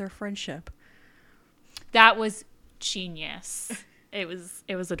represent their friendship. That was genius. It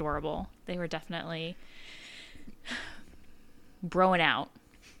was adorable. They were definitely broing out.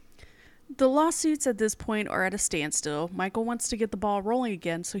 The lawsuits at this point are at a standstill. Michael wants to get the ball rolling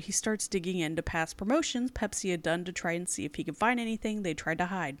again, so he starts digging into past promotions Pepsi had done to try and see if he could find anything they tried to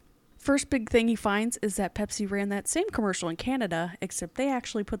hide. First big thing he finds is that Pepsi ran that same commercial in Canada, except they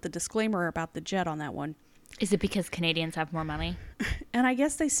actually put the disclaimer about the jet on that one. Is it because Canadians have more money? And I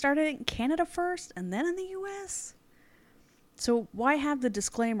guess they started it in Canada first and then in the US? So why have the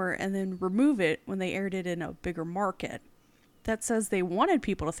disclaimer and then remove it when they aired it in a bigger market? That says they wanted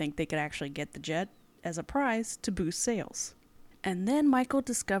people to think they could actually get the jet as a prize to boost sales. And then Michael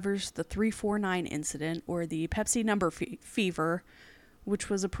discovers the 349 incident, or the Pepsi number fever, which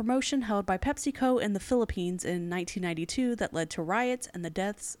was a promotion held by PepsiCo in the Philippines in 1992 that led to riots and the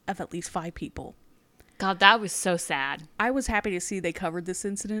deaths of at least 5 people. God, that was so sad. I was happy to see they covered this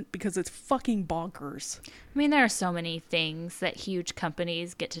incident because it's fucking bonkers. I mean, there are so many things that huge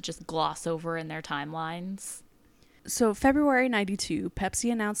companies get to just gloss over in their timelines. So February 92,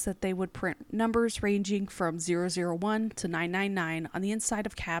 Pepsi announced that they would print numbers ranging from 001 to 999 on the inside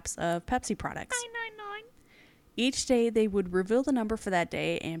of caps of Pepsi products. 999. Each day they would reveal the number for that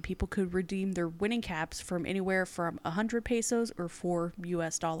day, and people could redeem their winning caps from anywhere from 100 pesos or $4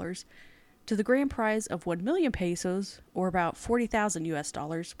 US to the grand prize of 1 million pesos or about 40,000 US,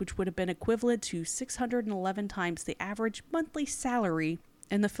 which would have been equivalent to 611 times the average monthly salary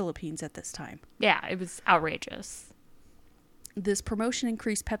in the Philippines at this time. Yeah, it was outrageous. This promotion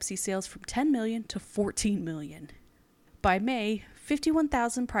increased Pepsi sales from 10 million to 14 million. By May,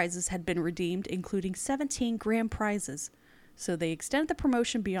 51,000 prizes had been redeemed, including 17 grand prizes, so they extended the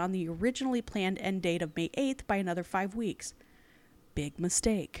promotion beyond the originally planned end date of May 8th by another 5 weeks. Big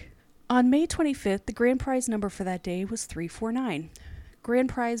mistake. On May 25th, the grand prize number for that day was 349. Grand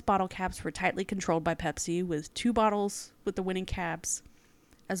prize bottle caps were tightly controlled by Pepsi, with 2 bottles with the winning caps,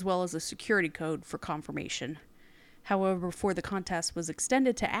 as well as a security code for confirmation. However, before the contest was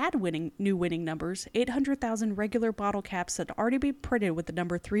extended to add new winning numbers, 800,000 regular bottle caps had already been printed with the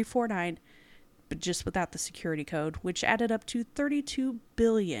number 349, but just without the security code, which added up to 32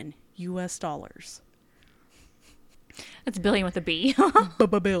 billion US dollars. That's billion with a B.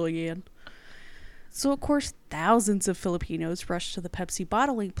 Billion. So, of course, thousands of Filipinos rushed to the Pepsi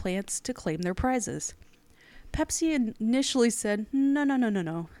bottling plants to claim their prizes. Pepsi initially said,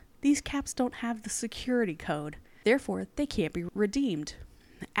 no. These caps don't have the security code. Therefore, they can't be redeemed.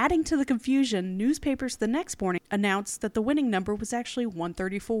 Adding to the confusion, newspapers the next morning announced that the winning number was actually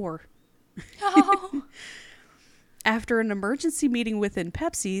 134. Oh. After an emergency meeting within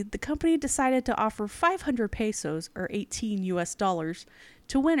Pepsi, the company decided to offer 500 pesos, or $18 US,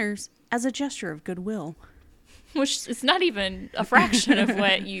 to winners as a gesture of goodwill. Which is not even a fraction of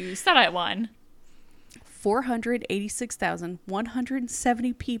what you said I won.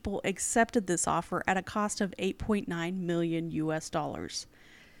 486,170 people accepted this offer at a cost of $8.9 million US.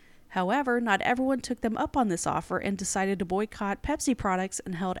 However, not everyone took them up on this offer and decided to boycott Pepsi products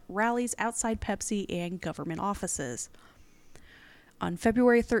and held rallies outside Pepsi and government offices. On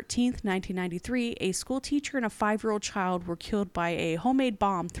February 13th, 1993, a school teacher and a 5-year-old child were killed by a homemade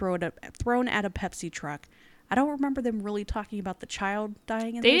bomb thrown at a Pepsi truck. I don't remember them really talking about the child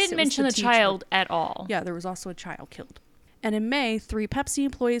dying in this. They didn't mention the child at all. Yeah, there was also a child killed. And in May, 3 Pepsi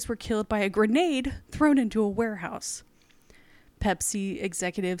employees were killed by a grenade thrown into a warehouse. Pepsi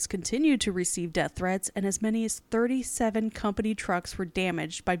executives continued to receive death threats, and as many as 37 company trucks were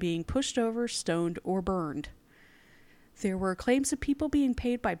damaged by being pushed over, stoned, or burned. There were claims of people being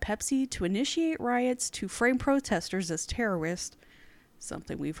paid by Pepsi to initiate riots to frame protesters as terrorists,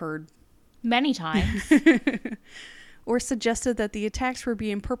 something we've heard many times. Or suggested that the attacks were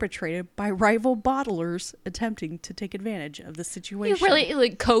being perpetrated by rival bottlers attempting to take advantage of the situation. You really,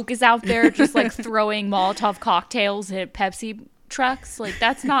 like, Coke is out there just, like, throwing Molotov cocktails at Pepsi trucks? Like,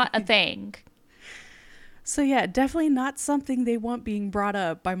 that's not a thing. So, yeah, definitely not something they want being brought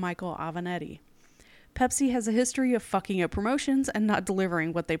up by Michael Avenatti. Pepsi has a history of fucking up promotions and not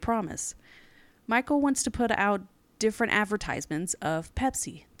delivering what they promise. Michael wants to put out different advertisements of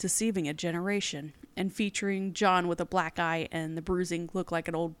Pepsi, deceiving a generation, and featuring John with a black eye and the bruising look like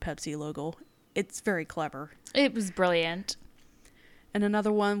an old Pepsi logo. It's very clever. It was brilliant. And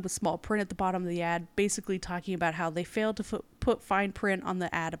another one with small print at the bottom of the ad, basically talking about how they failed to put fine print on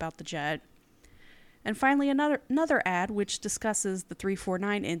the ad about the jet. And finally, another ad which discusses the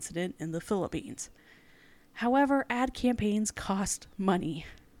 349 incident in the Philippines. However, ad campaigns cost money.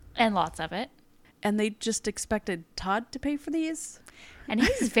 And lots of it. And they just expected Todd to pay for these? And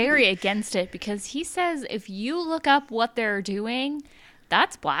he's very against it because he says if you look up what they're doing,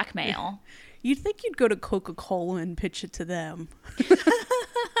 that's blackmail. You'd think you'd go to Coca-Cola and pitch it to them.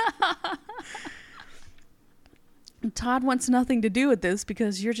 Todd wants nothing to do with this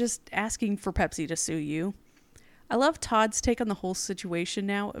because you're just asking for Pepsi to sue you. I love Todd's take on the whole situation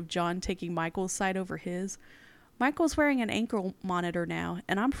now of John taking Michael's side over his. Michael's wearing an ankle monitor now,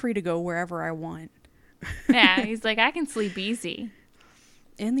 and I'm free to go wherever I want. Yeah, he's like, I can sleep easy.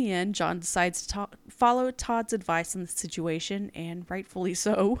 In the end, John decides to follow Todd's advice on the situation, and rightfully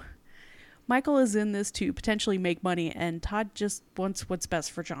so. Michael is in this to potentially make money, and Todd just wants what's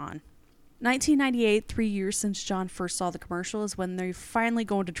best for John. 1998, 3 years since John first saw the commercial, is when they're finally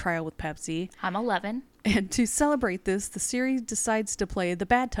going to trial with Pepsi. I'm 11. And to celebrate this, the series decides to play The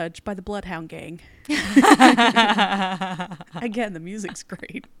Bad Touch by the Bloodhound Gang. Again, the music's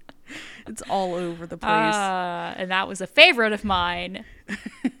great. It's all over the place. And that was a favorite of mine.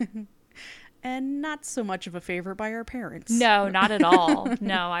 And not so much of a favorite by our parents. No, not at all.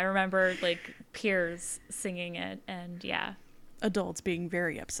 No, I remember, like, peers singing it, and yeah. Adults being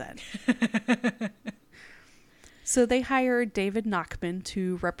very upset. So they hired David Nachman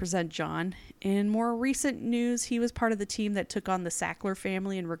to represent John. In more recent news, he was part of the team that took on the Sackler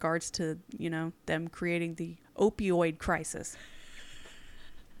family in regards to, them creating the opioid crisis.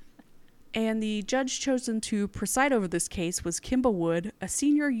 And the judge chosen to preside over this case was Kimba Wood, a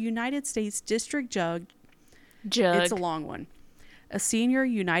senior United States District Judge. It's a long one. A senior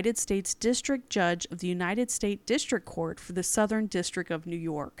United States District Judge of the United States District Court for the Southern District of New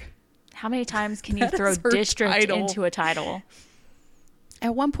York. How many times can you throw district into a title?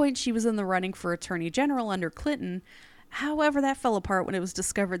 At one point, she was in the running for Attorney General under Clinton. However, that fell apart when it was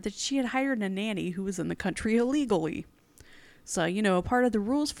discovered that she had hired a nanny who was in the country illegally. So, a part of the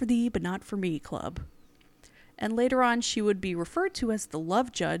rules for thee, but not for me club. And later on, she would be referred to as the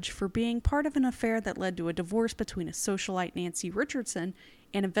love judge for being part of an affair that led to a divorce between a socialite Nancy Richardson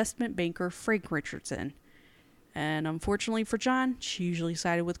and investment banker Frank Richardson. And unfortunately for John, she usually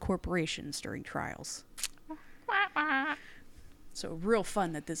sided with corporations during trials. So real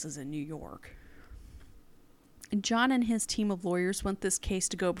fun that this is in New York. And John and his team of lawyers want this case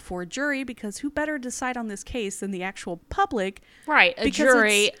to go before a jury because who better to decide on this case than the actual public? Right, a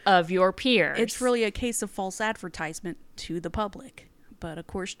jury of your peers. It's really a case of false advertisement to the public. But of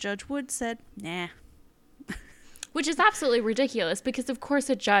course, Judge Wood said, nah. Which is absolutely ridiculous because of course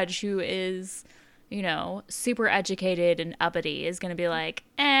a judge who is, super educated and uppity is going to be like,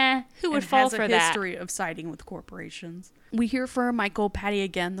 who would fall for that? Has a history of siding with corporations. We hear from Michael Patty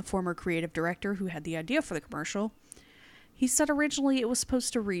again, the former creative director who had the idea for the commercial. He said originally it was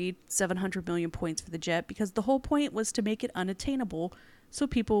supposed to read 700 million points for the jet because the whole point was to make it unattainable so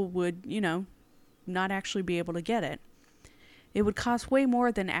people would, not actually be able to get it. It would cost way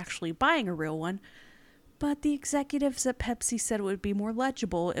more than actually buying a real one, But the executives at Pepsi said it would be more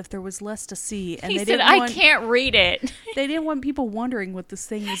legible if there was less to see. And He they said, didn't I want, can't read it. They didn't want people wondering what this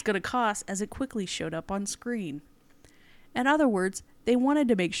thing was going to cost as it quickly showed up on screen. In other words, they wanted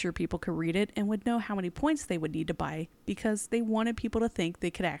to make sure people could read it and would know how many points they would need to buy because they wanted people to think they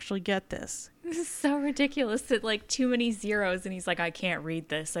could actually get this. This is so ridiculous that like too many zeros and he's like, I can't read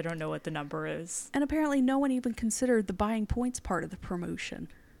this. I don't know what the number is. And apparently no one even considered the buying points part of the promotion.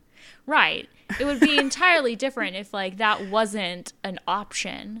 Right. It would be entirely different if like that wasn't an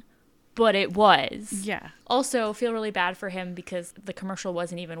option, but it was. Yeah. Also, feel really bad for him because the commercial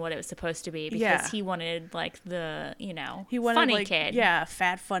wasn't even what it was supposed to be because Yeah. he wanted like the, you know, He wanted funny like, kid. yeah,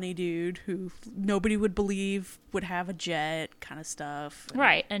 fat funny dude who nobody would believe would have a jet kind of stuff. And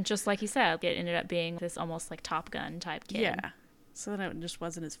Right. And just like you said, it ended up being this almost like Top Gun type kid. yeah. So then it just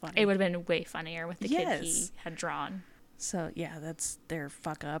wasn't as funny. It would have been way funnier with the kid he Yes. had drawn. So, yeah, that's their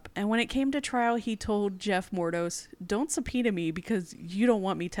fuck up. And when it came to trial, he told Jeff Mordos, don't subpoena me because you don't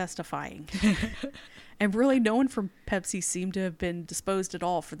want me testifying. And really, no one from Pepsi seemed to have been disposed at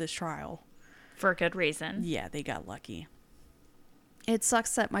all for this trial. For good reason. Yeah, they got lucky. It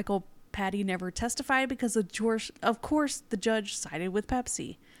sucks that Michael Patty never testified because of course the judge sided with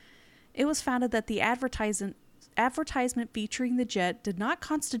Pepsi. It was found that the advertisement featuring the jet did not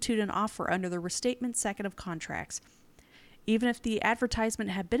constitute an offer under the Restatement Second of Contracts. Even if the advertisement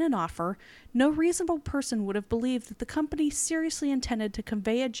had been an offer, no reasonable person would have believed that the company seriously intended to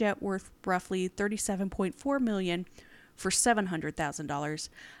convey a jet worth roughly $37.4 million for $700,000,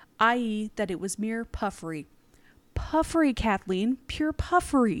 i.e. that it was mere puffery. Puffery, Kathleen, pure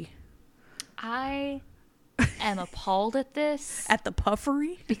puffery. I am appalled at this At the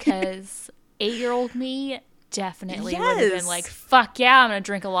puffery? because 8-year-old me definitely would have Yes. been like, fuck yeah, I'm going to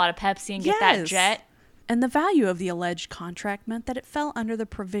drink a lot of Pepsi and get that Yes. jet. And the value of the alleged contract meant that it fell under the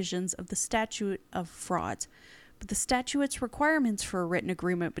provisions of the Statute of Frauds. But the statute's requirements for a written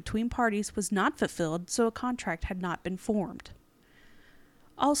agreement between parties was not fulfilled, so a contract had not been formed.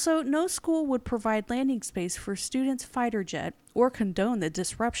 Also, no school would provide landing space for a student's fighter jet or condone the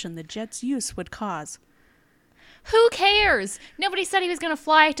disruption the jet's use would cause. Who cares? Nobody said he was going to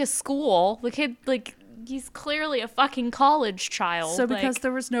fly to school. The kid, like, he's clearly a fucking college child. So because like,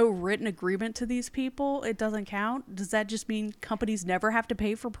 there was no written agreement to these people, it doesn't count? Does that just mean companies never have to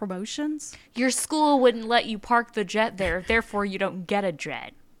pay for promotions? your school wouldn't let you park the jet there, therefore you don't get a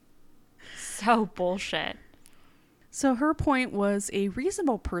jet. So bullshit. So her point was a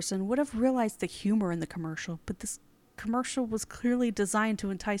reasonable person would have realized the humor in the commercial, but this commercial was clearly designed to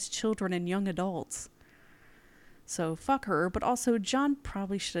entice children and young adults. So fuck her, but also John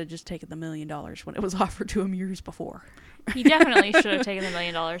probably should have just taken the $1 million when it was offered to him years before. He definitely should have taken the $1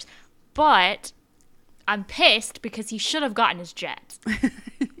 million. But I'm pissed because he should have gotten his jet.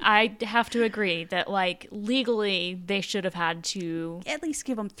 I have to agree that, like, legally they should have had to. At least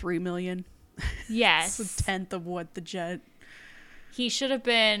give him $3 million. Yes. It's a tenth of what the jet. He should have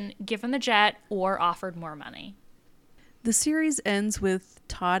been given the jet or offered more money. The series ends with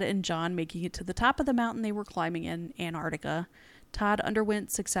Todd and John making it to the top of the mountain they were climbing in Antarctica. Todd underwent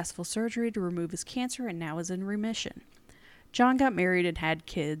successful surgery to remove his cancer and now is in remission. John got married and had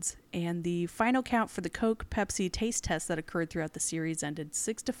kids, and the final count for the Coke Pepsi taste test that occurred throughout the series ended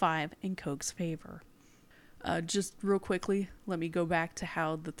 6-5 in Coke's favor. Just real quickly, let me go back to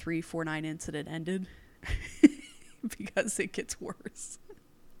how the 349 incident ended because it gets worse.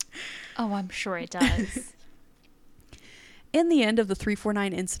 Oh, I'm sure it does. In the end of the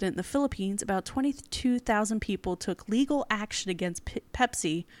 349 incident in the Philippines, about 22,000 people took legal action against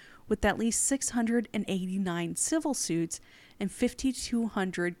Pepsi, with at least 689 civil suits and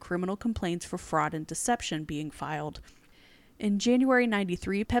 5,200 criminal complaints for fraud and deception being filed. In January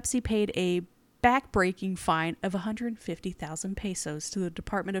 93, Pepsi paid a back-breaking fine of 150,000 pesos to the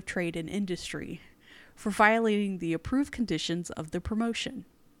Department of Trade and Industry for violating the approved conditions of the promotion.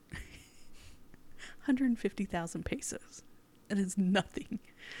 150,000 pesos. That is nothing.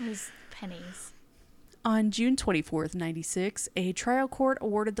 It was pennies. On June 24th, 96, a trial court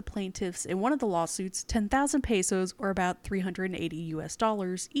awarded the plaintiffs in one of the lawsuits 10,000 pesos, or about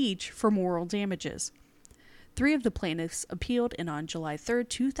 $380 each, for moral damages. 3 of the plaintiffs appealed, and on July 3rd,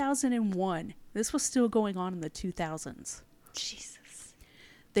 2001, this was still going on in the 2000s. Jesus.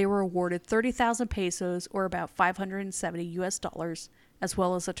 They were awarded 30,000 pesos, or about $570, as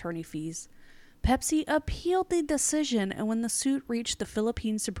well as attorney fees. Pepsi appealed the decision, and when the suit reached the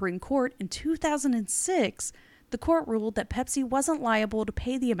Philippine Supreme Court in 2006, the court ruled that Pepsi wasn't liable to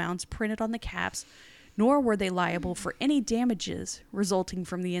pay the amounts printed on the caps, nor were they liable for any damages resulting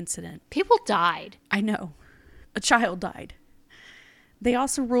from the incident. People died. I know. A child died. They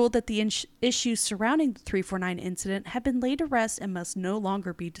also ruled that the issues surrounding the 349 incident have been laid to rest and must no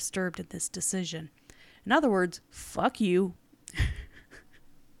longer be disturbed in this decision. In other words, fuck you.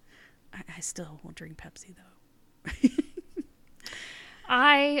 I still won't drink Pepsi, though.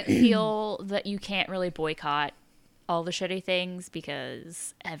 I feel that you can't really boycott all the shitty things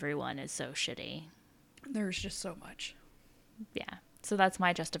because everyone is so shitty. There's just so much. Yeah. So that's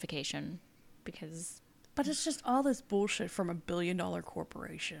my justification because... But it's just all this bullshit from a billion-dollar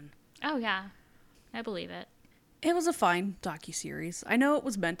corporation. Oh, yeah. I believe it. It was a fine docuseries. I know it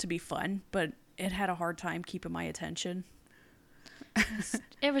was meant to be fun, but it had a hard time keeping my attention.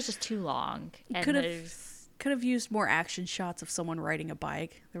 It was just too long. Could have used more action shots of someone riding a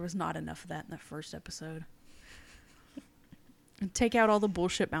bike. There was not enough of that in the first episode. And take out all the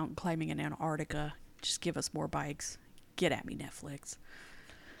bullshit mountain climbing in Antarctica. Just give us more bikes. Get at me, Netflix.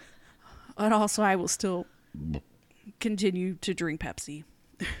 And also, I will still continue to drink Pepsi.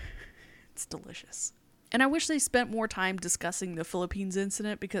 It's delicious. And I wish they spent more time discussing the Philippines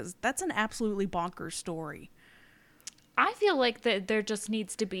incident because that's an absolutely bonkers story. I feel like that there just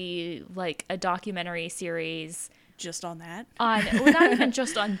needs to be like a documentary series just on that. Well, not even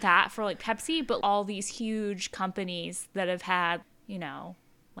just on that for like Pepsi, but all these huge companies that have had, you know,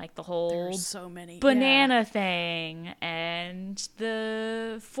 like the whole There's so many banana thing and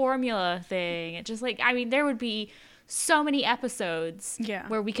the formula thing. It just like, I mean, there would be so many episodes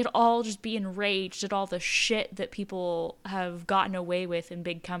where we could all just be enraged at all the shit that people have gotten away with in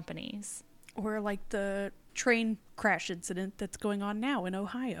big companies. Or like the train crash incident that's going on now in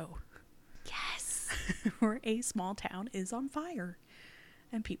Ohio. Yes. Where a small town is on fire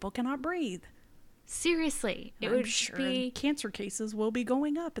and people cannot breathe. Seriously. It would be cancer cases will be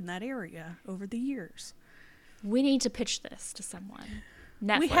going up in that area over the years. We need to pitch this to someone.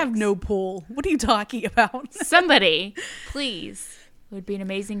 Netflix. We have no pull. What are you talking about? Somebody, please. It would be an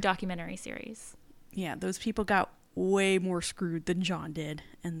amazing documentary series. Yeah, those people got way more screwed than John did,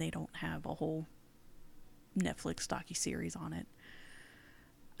 and they don't have a whole Netflix docuseries on it.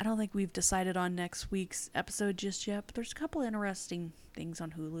 I don't think we've decided on next week's episode just yet, but there's a couple interesting things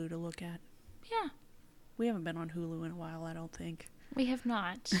on Hulu to look at. Yeah. We haven't been on Hulu in a while, I don't think. We have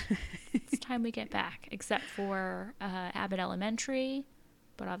not. It's time we get back, except for Abbott Elementary.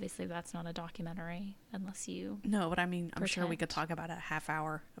 But obviously that's not a documentary unless you... No, but I mean, I'm sure we could talk about a half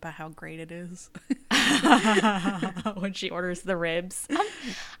hour about how great it is. When she orders the ribs.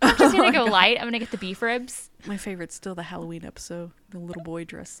 I'm just going to go light. I'm going to get the beef ribs. My favorite's still the Halloween episode. The little boy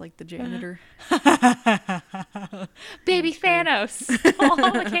dressed like the janitor. Baby Thanos. All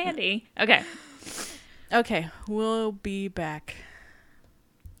the candy. Okay. Okay, we'll be back.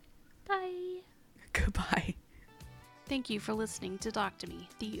 Bye. Goodbye. Thank you for listening to Doc to Me.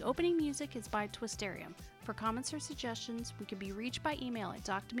 The opening music is by Twisterium. For comments or suggestions, we can be reached by email at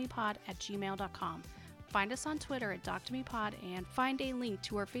doctomepod@gmail.com. Find us on Twitter at doctomepod and find a link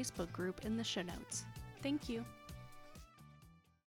to our Facebook group in the show notes. Thank you.